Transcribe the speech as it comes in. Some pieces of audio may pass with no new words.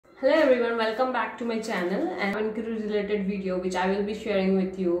Hello everyone, welcome back to my channel and interview related video which I will be sharing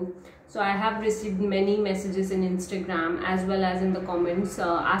with you. So I have received many messages in Instagram as well as in the comments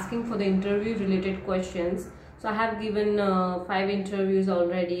asking for the interview related questions. So I have given 5 interviews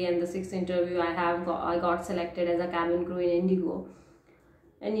already, and the 6th interview I got selected as a cabin crew in Indigo.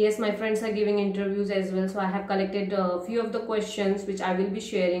 And yes, my friends are giving interviews as well, so I have collected a few of the questions which I will be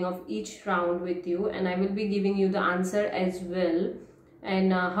sharing of each round with you, and I will be giving you the answer as well,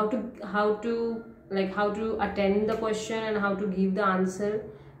 and how to attend the question and how to give the answer.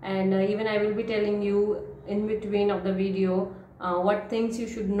 And even I will be telling you in between of the video what things you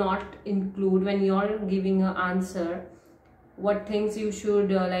should not include when you are giving an answer, what things you should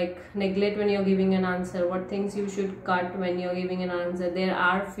neglect when you're giving an answer, what things you should cut when you're giving an answer. There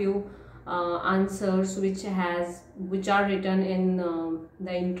are few answers which are written in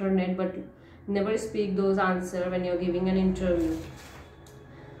the internet, but never speak those answers when you're giving an interview.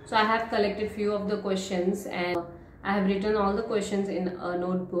 So I have collected few of the questions, and I have written all the questions in a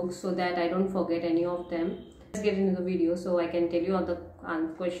notebook so that I don't forget any of them. Let's get into the video so I can tell you all the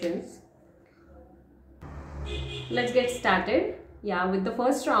questions. Let's get started. Yeah, with the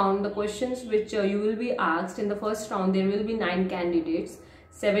first round, the questions which you will be asked in the first round, there will be 9 candidates,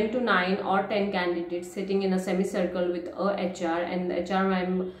 7 to 9 or 10 candidates sitting in a semicircle with a HR, and the HR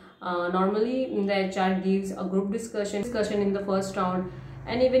ma'am normally the HR gives a group discussion in the first round,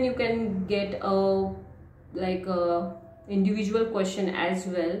 and even you can get a individual question as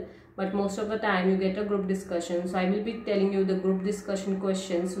well, but most of the time you get a group discussion. So I will be telling you the group discussion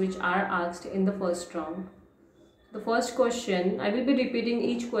questions which are asked in the first round. The first question, I will be repeating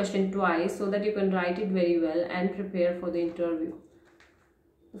each question twice so that you can write it very well and prepare for the interview.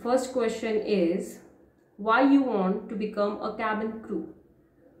 The first question is, why you want to become a cabin crew?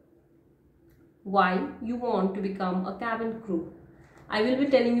 Why you want to become a cabin crew? I will be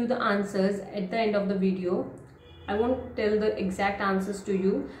telling you the answers at the end of the video. I won't tell the exact answers to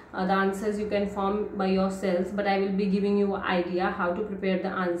you. The answers you can form by yourselves, but I will be giving you an idea how to prepare the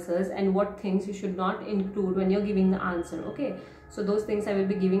answers and what things you should not include when you're giving the answer. Okay, so those things I will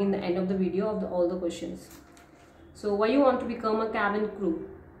be giving in the end of the video of all the questions. So why you want to become a cabin crew?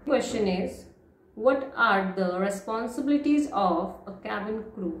 The question is, what are the responsibilities of a cabin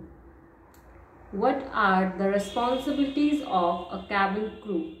crew? What are the responsibilities of a cabin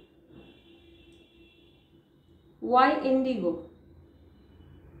crew? Why indigo?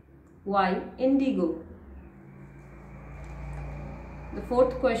 Why indigo? The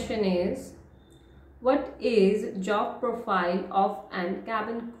fourth question is, what is job profile of an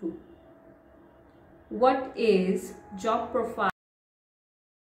cabin crew? What is job profile?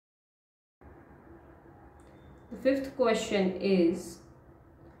 The fifth question is,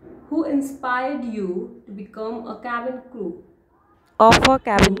 who inspired you to become a cabin crew? Of a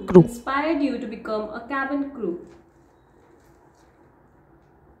cabin crew. Inspired you to become a cabin crew?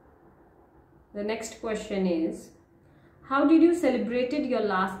 The next question is, how did you celebrated your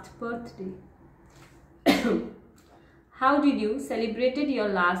last birthday? How did you celebrated your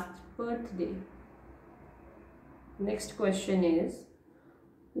last birthday? Next question is,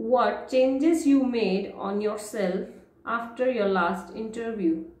 what changes you made on yourself after your last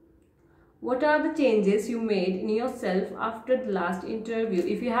interview? What are the changes you made in yourself after the last interview?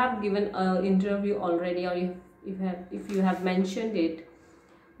 If you have given an interview already, or if you have mentioned it,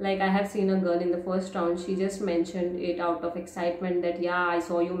 like I have seen a girl in the first round, she just mentioned it out of excitement that, yeah, I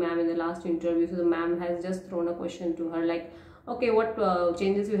saw you ma'am in the last interview. So the ma'am has just thrown a question to her like, okay, what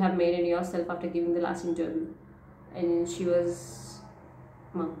changes you have made in yourself after giving the last interview? And she was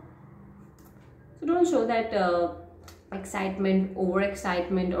mom. So don't show that excitement, over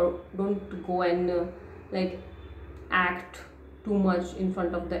excitement, or don't go and act too much in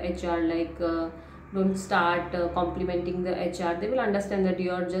front of the HR. Don't start complimenting the HR. They will understand that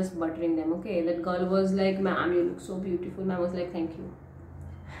you are just buttering them. Okay, that girl was like, ma'am, you look so beautiful. Ma'am was like, thank you.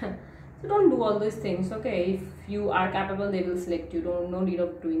 So don't do all these things. Okay, if you are capable, they will select you. No need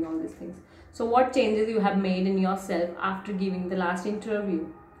of doing all these things. So what changes you have made in yourself after giving the last interview?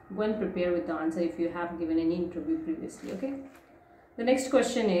 Go and prepare with the answer if you have given any interview previously. Okay, the next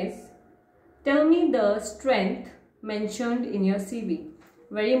question is, tell me the strength mentioned in your CV.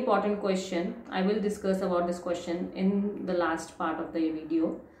 Very important question. I will discuss about this question in the last part of the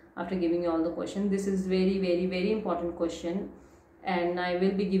video after giving you all the questions. This is very important question, and I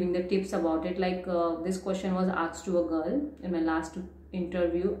will be giving the tips about it. This question was asked to a girl in my last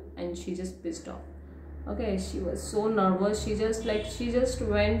interview, and she just pissed off. Okay, she was so nervous. She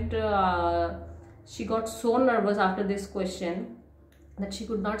got so nervous after this question that she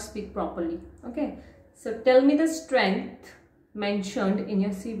could not speak properly. Okay, so tell me the strength mentioned in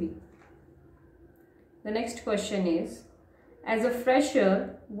your CV? The next question is, as a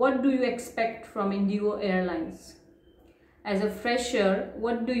fresher, what do you expect from Indigo Airlines? As a fresher,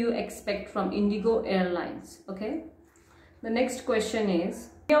 what do you expect from Indigo Airlines? Okay. The next question is,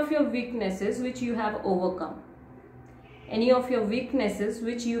 any of your weaknesses which you have overcome? Any of your weaknesses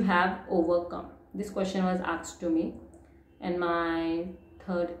which you have overcome? This question was asked to me in my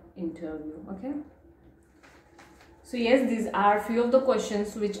third interview. Okay. So yes, these are few of the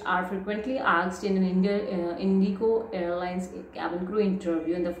questions which are frequently asked in an Indigo Airlines cabin crew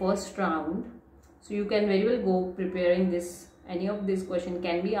interview in the first round. So you can very well go preparing this. Any of these questions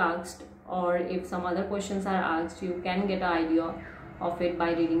can be asked, or if some other questions are asked, you can get an idea of it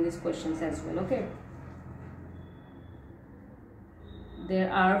by reading these questions as well. Okay.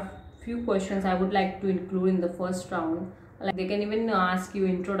 There are few questions I would like to include in the first round. Like they can even ask you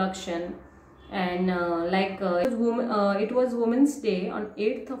introduction. And it was Women's Day on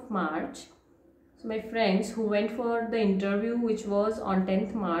 8th of March. So my friends who went for the interview which was on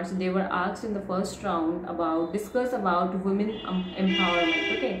 10th March, they were asked in the first round discuss about women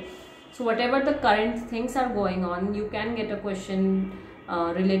empowerment. Okay. So whatever the current things are going on, you can get a question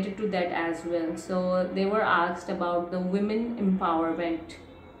related to that as well. So they were asked about the women empowerment.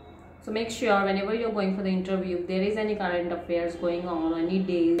 So make sure whenever you're going for the interview, if there is any current affairs going on, any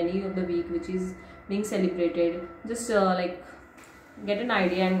days, any of the week which is being celebrated, just get an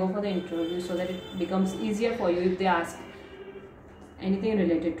idea and go for the interview so that it becomes easier for you if they ask anything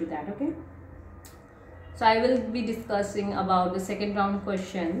related to that. Okay. So I will be discussing about the second round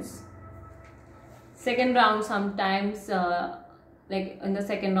questions. Second round, sometimes in the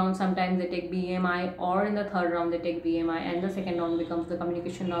second round sometimes they take BMI, or in the third round they take BMI, and the second round becomes the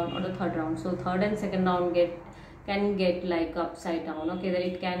communication round, or the third round. So third and second round can get like upside down. Okay, that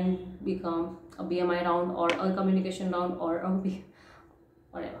it can become a BMI round or a communication round or a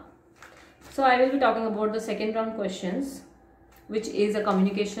whatever. So I will be talking about the second round questions, which is a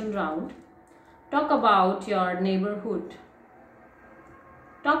communication round. Talk about your neighborhood.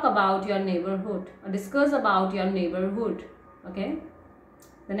 Talk about your neighborhood, or discuss about your neighborhood. Okay.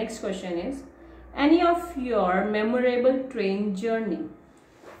 The next question is, any of your memorable train journey?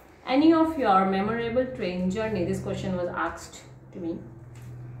 Any of your memorable train journey? This question was asked to me.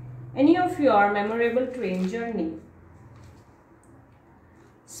 Any of your memorable train journey?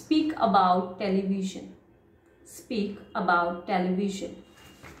 Speak about television. Speak about television.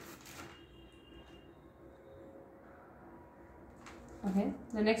 Okay.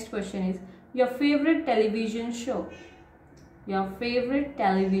 The next question is, your favorite television show. Your favorite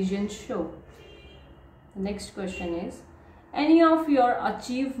television show. The next question is, any of your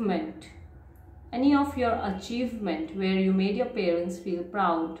achievement. Any of your achievement where you made your parents feel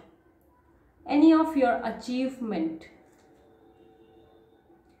proud. Any of your achievement.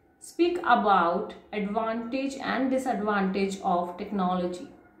 Speak about advantage and disadvantage of technology.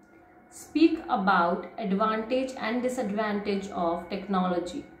 Speak about advantage and disadvantage of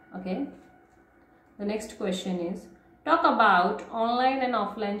technology. Okay. The next question is, talk about online and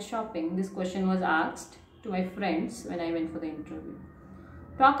offline shopping. This question was asked to my friends when I went for the interview.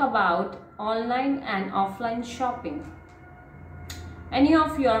 Talk about online and offline shopping. Any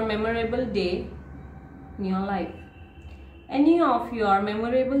of your memorable day in your life. Any of your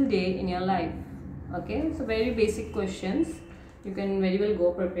memorable day in your life. Okay, so very basic questions. You can very well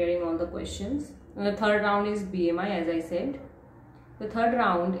go preparing all the questions. And the third round is BMI, as I said. The third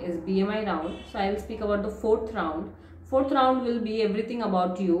round is BMI round. So I will speak about the fourth round. Fourth round will be everything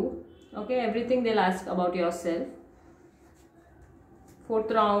about you. Okay, everything they'll ask about yourself.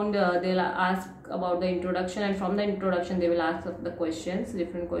 Fourth round they'll ask about the introduction, and from the introduction they will ask the questions,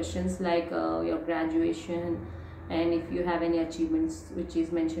 different questions like your graduation, and if you have any achievements which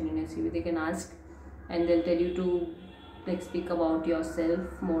is mentioned in your CV, they can ask, and they'll tell you to speak about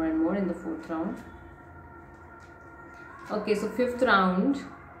yourself more and more in the fourth round. Okay, so fifth round,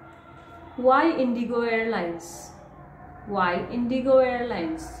 why Indigo Airlines? Why Indigo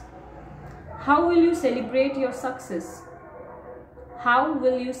Airlines? How will you celebrate your success? How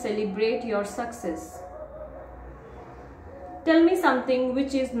will you celebrate your success? Tell me something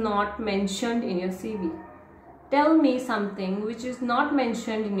which is not mentioned in your CV. Tell me something which is not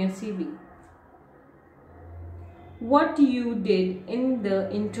mentioned in your CV. What you did in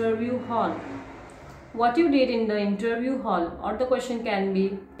the interview hall. What you did in the interview hall, or the question can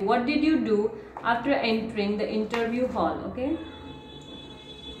be, what did you do after entering the interview hall? Okay.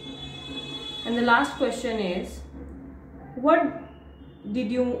 And the last question is, what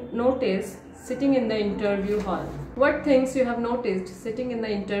did you notice sitting in the interview hall? What things you have noticed sitting in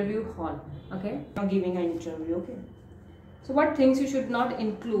the interview hall? Okay, I'm giving an interview. Okay, So what things you should not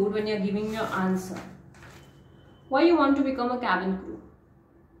include when you're giving your answer? Why you want to become a cabin crew?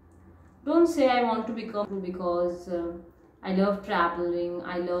 Don't say I want to become crew because I love traveling,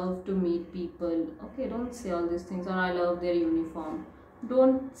 I love to meet people. Okay, don't say all these things. Or I love their uniform.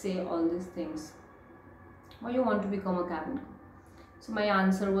 Don't say all these things. Why you want to become a cabin crew? So my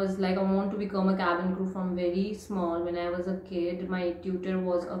answer was like, I want to become a cabin crew from very small. When I was a kid, my tutor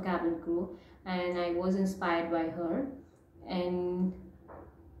was a cabin crew and I was inspired by her. And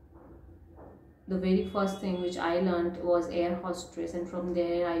the very first thing which I learned was air hostess, and from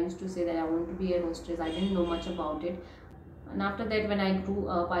there I used to say that I want to be air hostess. I didn't know much about it, and after that when I grew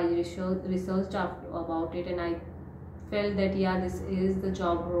up I researched about it, and I felt that yeah, this is the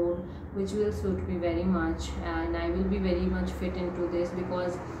job role which will suit me very much and I will be very much fit into this,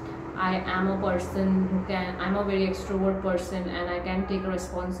 because I am a person who I'm a very extrovert person and I can take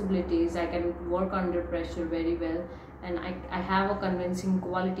responsibilities, I can work under pressure very well, and I have a convincing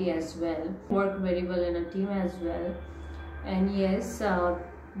quality as well, work very well in a team as well. And yes,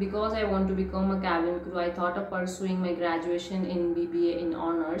 because I want to become a cabin crew, I thought of pursuing my graduation in BBA in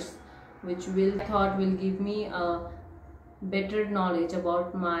honors, which I thought will give me a better knowledge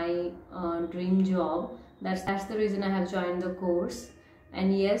about my dream job. That's the reason I have joined the course.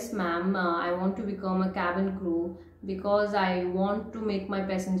 And yes ma'am, I want to become a cabin crew because I want to make my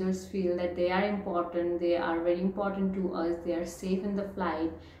passengers feel that they are important, they are very important to us, they are safe in the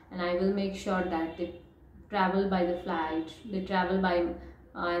flight, and I will make sure that they travel by the flight, they travel by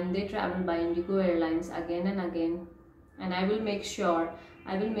Indigo Airlines again and again, and I will make sure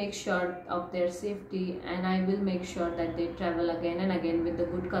of their safety, and I will make sure that they travel again and again with the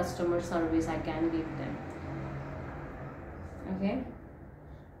good customer service I can give them. Okay,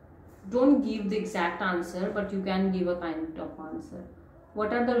 don't give the exact answer, but you can give a kind of answer.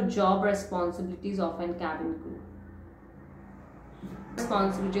 What are the job responsibilities of a cabin crew?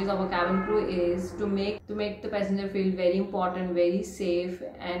 Responsibilities of a cabin crew is to make the passenger feel very important, very safe,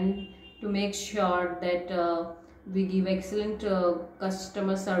 and to make sure that we give excellent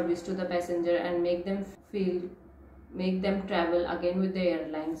customer service to the passenger and make them travel again with the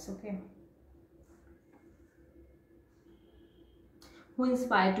airlines. Okay, who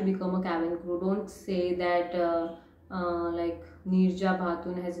inspired to become a cabin crew? Don't say that like Nirja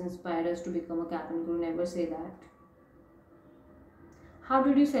Bhatun has inspired us to become a cabin crew. Never say that. How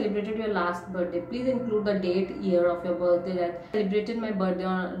did you celebrate your last birthday? Please include the date, year of your birthday. That I celebrated my birthday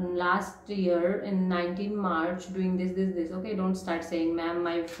on last year in 19 March doing this. Okay, don't start saying, ma'am,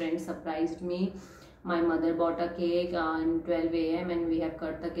 my friend surprised me. My mother bought a cake in 12 a.m. and we have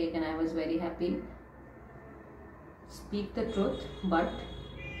cut the cake and I was very happy. Speak the truth, but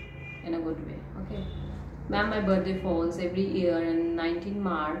in a good way. Okay, ma'am, my birthday falls every year in 19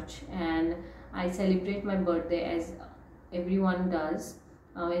 March and I celebrate my birthday as everyone does,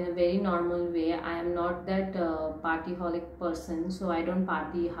 in a very normal way. I am not that partyholic person, so I don't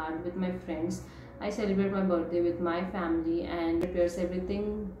party hard with my friends. I celebrate my birthday with my family and prepares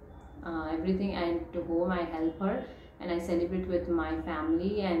everything and to home I help her and I celebrate with my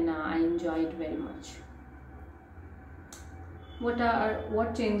family, and I enjoy it very much.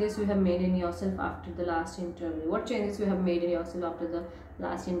 What changes you have made in yourself after the last interview? What changes you have made in yourself after the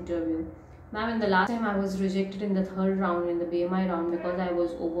last interview? Ma'am, in the last time I was rejected in the third round, in the BMI round, because I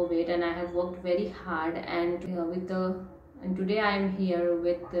was overweight, and I have worked very hard, and today I am here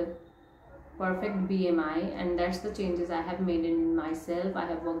with the perfect BMI, and that's the changes I have made in myself. I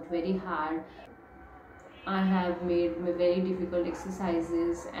have worked very hard. I have made very difficult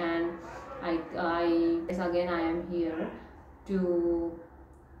exercises, and yes, again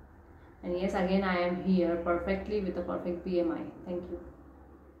I am here perfectly with a perfect BMI. Thank you.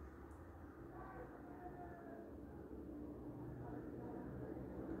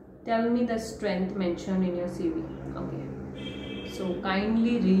 Tell me the strength mentioned in your CV. Okay, so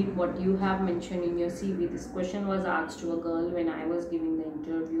kindly read what you have mentioned in your CV. This question was asked to a girl when I was giving the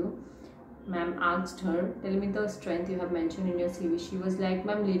interview. Ma'am asked her, tell me the strength you have mentioned in your CV. She was like,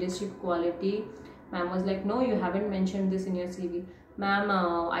 ma'am, leadership quality. Ma'am was like, no, you haven't mentioned this in your CV. Ma'am,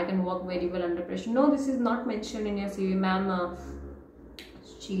 I can work very well under pressure. No, this is not mentioned in your CV. Ma'am,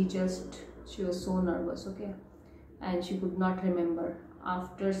 she was so nervous. Okay, and she could not remember.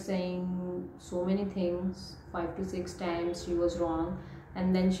 After saying so many things 5 to 6 times, she was wrong,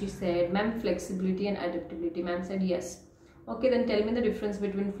 and then she said, ma'am, flexibility and adaptability. Ma'am said, yes. Okay, then tell me the difference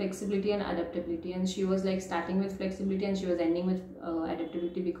between flexibility and adaptability. And she was like starting with flexibility and she was ending with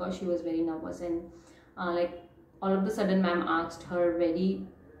adaptability, because she was very nervous, and like all of a sudden ma'am asked her very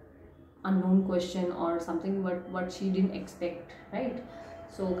unknown question or something what she didn't expect, right?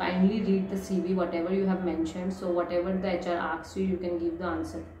 So kindly read the CV, whatever you have mentioned. So whatever the HR asks you, you can give the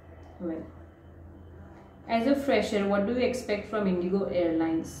answer well. As a fresher, what do you expect from Indigo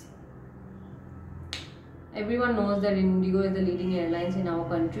Airlines? Everyone knows that Indigo is the leading airlines in our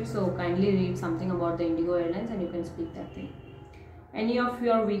country, so kindly read something about the Indigo Airlines and you can speak that thing. Any of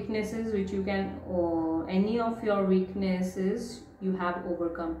your weaknesses which you can, any of your weaknesses you have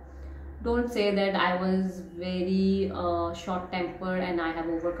overcome. Don't say that I was very short tempered and I have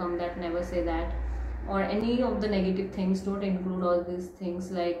overcome that. Never say that. Or any of the negative things. Don't include all these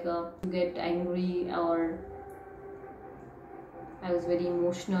things like you get angry, or I was very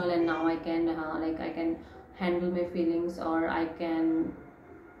emotional and now I can I can handle my feelings, or I can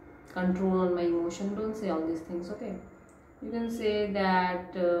control my emotion. Don't say all these things, okay? You can say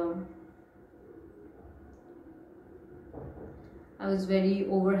that I was very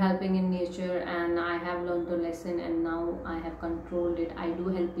over helping in nature and I have learned a lesson and now I have controlled it. I do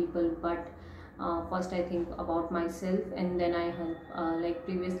help people, but first I think about myself and then I help. Like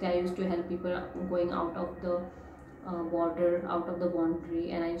previously I used to help people going out of the border, out of the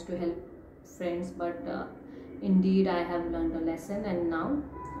boundary, and I used to help friends, but indeed I have learned a lesson and now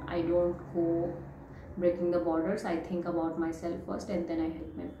I don't go breaking the borders. I think about myself first and then I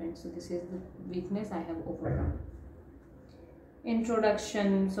help my friends. So this is the weakness I have overcome.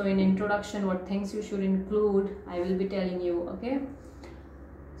 Introduction. So in introduction, what things you should include, I will be telling you, okay?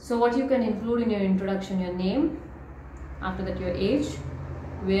 So what you can include in your introduction: your name, after that your age,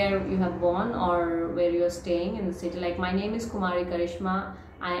 where you have born or where you are staying in the city. Like my name is Kumari Karishma,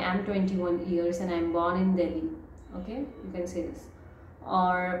 I am 21 years and I am born in Delhi. Okay, you can say this.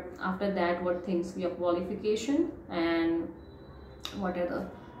 Or after that, what things, your qualification, and what are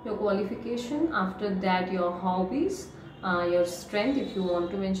your qualification. After that, your hobbies, your strength, if you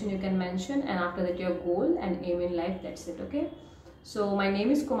want to mention you can mention, and after that your goal and aim in life. That's it, okay? So my name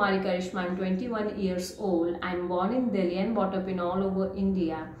is Kumari Karishma, I'm 21 years old. I'm born in Delhi and brought up in all over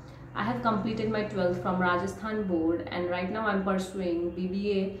India. I have completed my 12th from Rajasthan board and right now I'm pursuing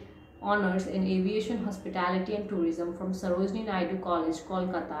BBA honors in aviation, hospitality and tourism from Sarojini Naidu College,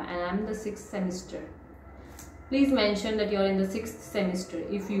 Kolkata, and I'm in the 6th semester. Please mention that you're in the 6th semester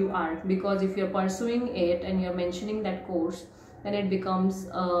if you are, because if you're pursuing it and you're mentioning that course, then it becomes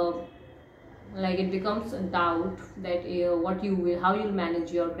a doubt that what you will, how you'll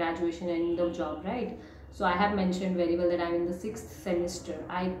manage your graduation and the job, right? So I have mentioned very well that I'm in the 6th semester.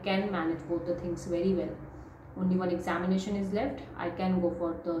 I can manage both the things very well. Only one examination is left. I can go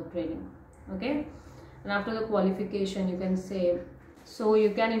for the training, okay? And after the qualification, you can say, so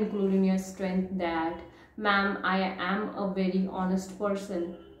you can include in your strength that, ma'am, I am a very honest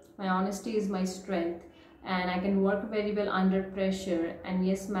person. My honesty is my strength and I can work very well under pressure. And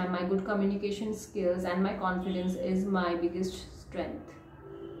yes, ma'am, my good communication skills and my confidence is my biggest strength,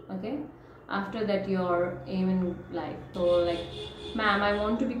 okay? After that, your aim in life. So like, ma'am, I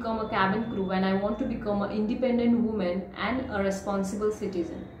want to become a cabin crew and I want to become an independent woman and a responsible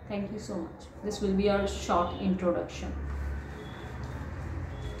citizen. Thank you so much. This will be our short introduction.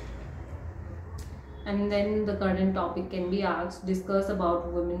 And then the current topic can be asked, discuss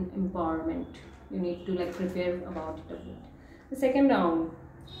about women empowerment. You need to like prepare about it a bit. The second round,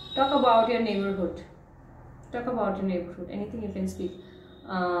 talk about your neighborhood. Talk about your neighborhood, anything you can speak.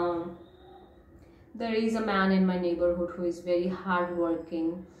 There is a man in my neighborhood who is very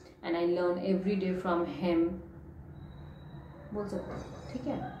hardworking and I learn every day from him. बोल सकते हैं, ठीक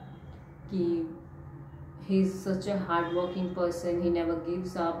है? कि he's such a hardworking person, he never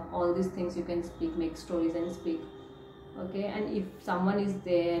gives up. All these things you can speak, make stories and speak. Okay, and if someone is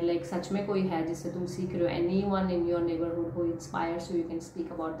there, like सच में कोई है जिससे तुम सीख रहे हो, anyone in your neighborhood who inspires you, you can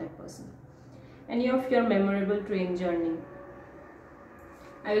speak about that person. Any of your memorable train journey.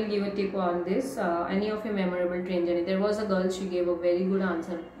 I will give a tip on this. Any of your memorable train journey. There was a girl, she gave a very good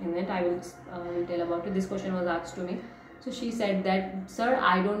answer in it. I will tell about it. This question was asked to me. So she said that, sir,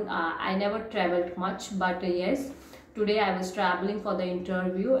 I never traveled much, but yes, today I was traveling for the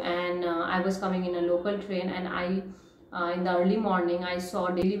interview and I was coming in a local train and in the early morning I saw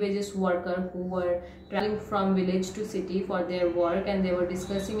daily wages worker who were traveling from village to city for their work, and they were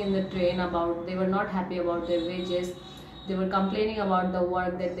discussing in the train about they were not happy about their wages. They were complaining about the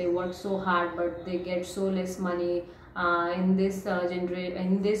work, that they work so hard but they get so less money. In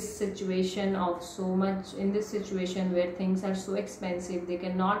this situation of so much, in this situation where things are so expensive, they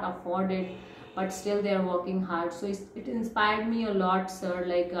cannot afford it, but still they are working hard. So it inspired me a lot, sir.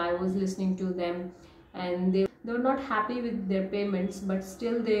 Like I was listening to them and they were not happy with their payments, but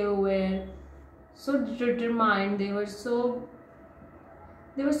still they were so determined, they were so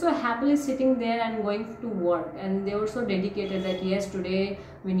They were so happily sitting there and going to work, and they were so dedicated that yes, today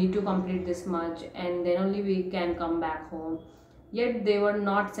we need to complete this much and then only we can come back home. Yet they were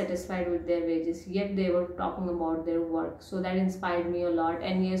not satisfied with their wages, yet they were talking about their work. So that inspired me a lot.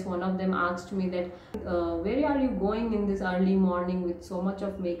 And yes, one of them asked me that where are you going in this early morning with so much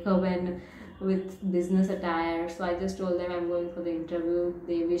of makeup and with business attire? So I just told them I'm going for the interview.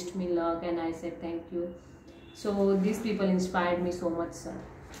 They wished me luck and I said thank you. So these people inspired me so much, sir.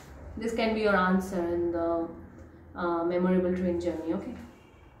 This can be your answer in the memorable train journey. Okay,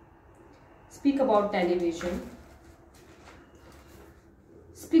 speak about television.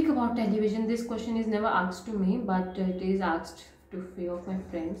 Speak about television. This question is never asked to me, but it is asked to a few of my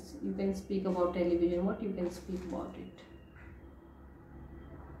friends. You can speak about television. What you can speak about it?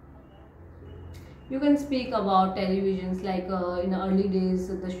 You can speak about televisions like in the early days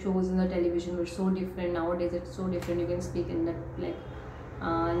the shows in the television were so different. Nowadays it's so different. You can speak in that like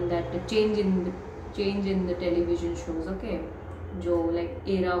and that the change in the television shows. Okay, जो like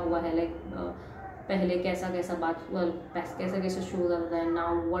era हुआ है like पहले कैसा कैसा बात कैसा कैसा shows आता है,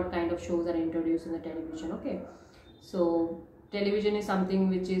 now what kind of shows are introduced in the television. Okay, so television is something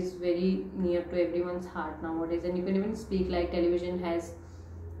which is very near to everyone's heart nowadays, and you can even speak like television has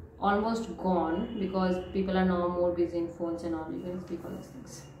almost gone because people are now more busy in phones and all. You can speak on these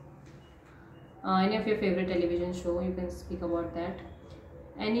things. Any of your favorite television show, you can speak about that.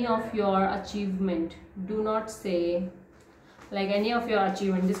 Any of your achievement, do not say like any of your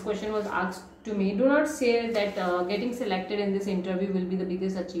achievement. This question was asked to me. Do not say that getting selected in this interview will be the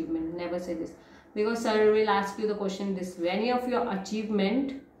biggest achievement. Never say this, because sir will ask you the question this way. Any of your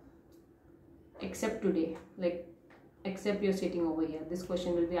achievement except today, like except you're sitting over here. This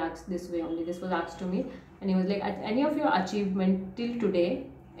question will be asked this way only. This was asked to me and he was like, any of your achievement till today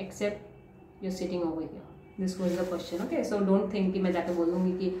except you're sitting over here. This was the question. Okay, so don't think कि मैं जाके बोल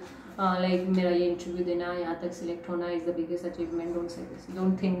दूँगी कि like मेरा ये interview देना यहाँ तक select होना is the biggest achievement. Don't say this.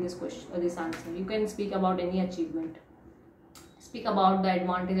 Don't think this question or this answer. You can speak about any achievement. Speak about the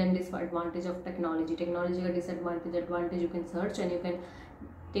advantage and disadvantage of technology. Technology का disadvantage, advantage you can search and you can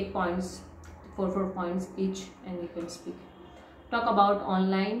take points. 4 points each and you can speak. Talk about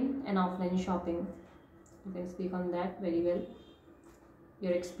online and offline shopping. You can speak on that very well.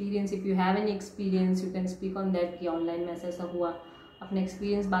 Your experience, if you have any experience, you can speak on that कि online में ऐसा हुआ. अपने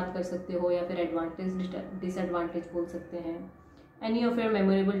experience बात कर सकते हो या फिर advantage disadvantage बोल सकते हैं. Any of your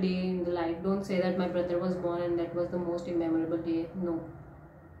memorable day in the life. Don't say that my brother was born and that was the most memorable day. No.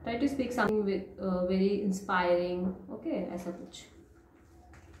 Try to speak something with very inspiring. Okay, ऐसा कुछ.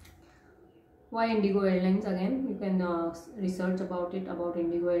 Why Indigo Airlines? Again, you can research about it, about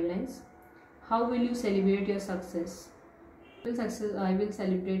Indigo Airlines. How will you celebrate your success? I will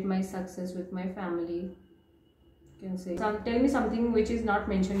celebrate my success with my family. You can say. Tell me something which is not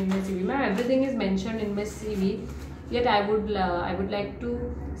mentioned in your CV. Ma'am, everything is mentioned in my CV. Yet I would like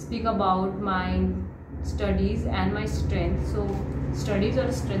to speak about my studies and my strength. So studies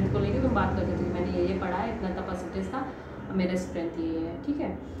और strength को लेके तुम बात करते थे. मैंने ये पढ़ा है, इतना था परसेंटेज था, मेरा स्ट्रेंथ ये है. ठीक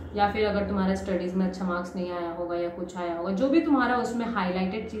है. या फिर अगर तुम्हारा स्टडीज़ में अच्छा मार्क्स नहीं आया होगा या कुछ आया होगा, जो भी तुम्हारा उसमें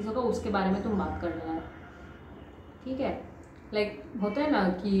हाईलाइटेड चीज़ होगा उसके बारे में तुम बात कर रहे हैं. ठीक है, लाइक होता है ना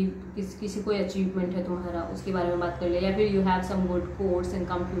कि किसी कोई अचीवमेंट है तुम्हारा, उसके बारे में बात कर लिया. या फिर you have some good course in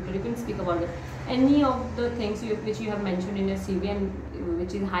computer, you can speak about it. Any of the things which you have mentioned in your CV and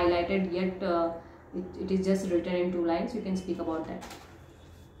which is highlighted yet it is just written in 2 lines, you can speak about that.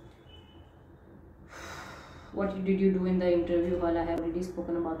 What did you do in the interview hall? I have already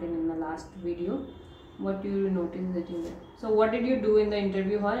spoken about it in the last video. What do you notice sitting there? So what did you do in the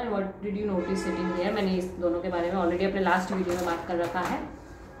interview hall and what did you notice sitting there? मैंने इस दोनों के बारे में already अपने last video में बात कर रखा है.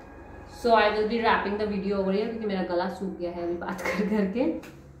 So I will be wrapping the video over here क्योंकि मेरा गला सूख गया है अभी बात कर करके.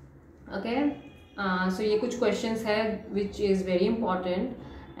 Okay. So ये कुछ questions है which is very important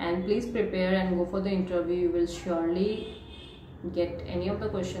and please prepare and go for the interview. You will surely get any of the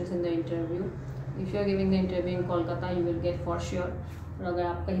questions in the interview. If you are giving the interview in Kolkata, you will get for sure. और अगर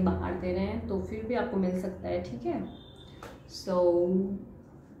आप कहीं बाहर दे रहे हैं तो फिर भी आपको मिल सकता है. ठीक है. So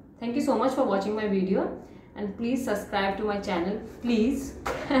thank you so much for watching my video and please subscribe to my channel, please,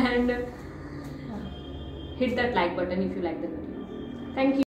 and hit that like button if you like the video. Thank you.